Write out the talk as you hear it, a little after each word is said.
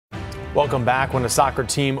Welcome back. When a soccer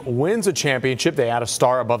team wins a championship, they add a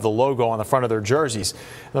star above the logo on the front of their jerseys.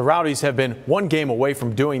 The Rowdies have been one game away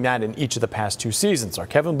from doing that in each of the past 2 seasons. Our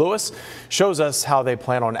Kevin Lewis shows us how they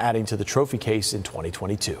plan on adding to the trophy case in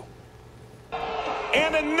 2022.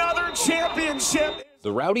 And another championship.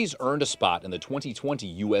 The Rowdies earned a spot in the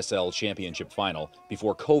 2020 USL Championship Final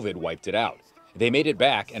before COVID wiped it out. They made it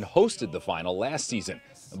back and hosted the final last season,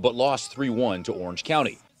 but lost 3-1 to Orange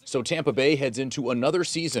County. So Tampa Bay heads into another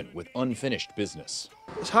season with unfinished business.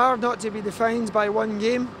 It's hard not to be defined by one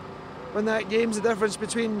game, when that game's the difference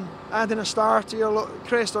between adding a star to your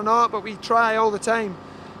crest or not, but we try all the time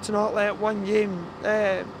to not let one game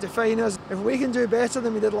define us. If we can do better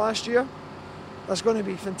than we did last year, that's going to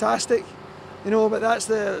be fantastic, but that's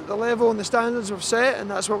the level and the standards we've set, and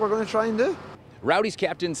that's what we're going to try and do. Rowdies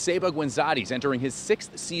captain Seba Guenzati's entering his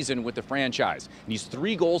 6th season with the franchise, and he's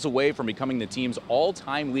 3 goals away from becoming the team's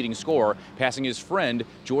all-time leading scorer, passing his friend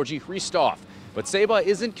Georgi Christoph. But Seba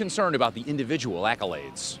isn't concerned about the individual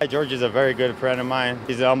accolades. George is a very good friend of mine.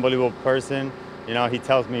 He's an unbelievable person. He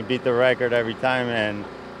tells me beat the record every time, and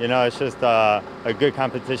it's just a good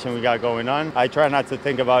competition we got going on. I try not to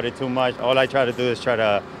think about it too much. All I try to do is try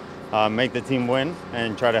to make the team win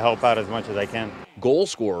and try to help out as much as I can. Goal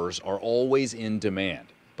scorers are always in demand,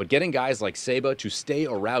 but getting guys like Seba to stay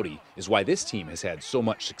a Rowdy is why this team has had so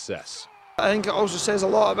much success. I think it also says a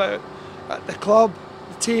lot about the club,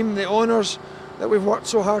 the team, the owners, that we've worked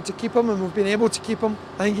so hard to keep him and we've been able to keep him.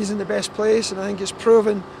 I think he's in the best place, and I think it's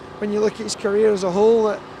proven when you look at his career as a whole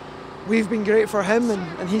that we've been great for him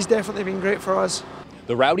and he's definitely been great for us.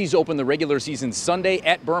 The Rowdies open the regular season Sunday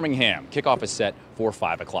at Birmingham. Kickoff is set for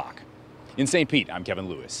 5 o'clock. In St. Pete, I'm Kevin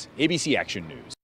Lewis, ABC Action News.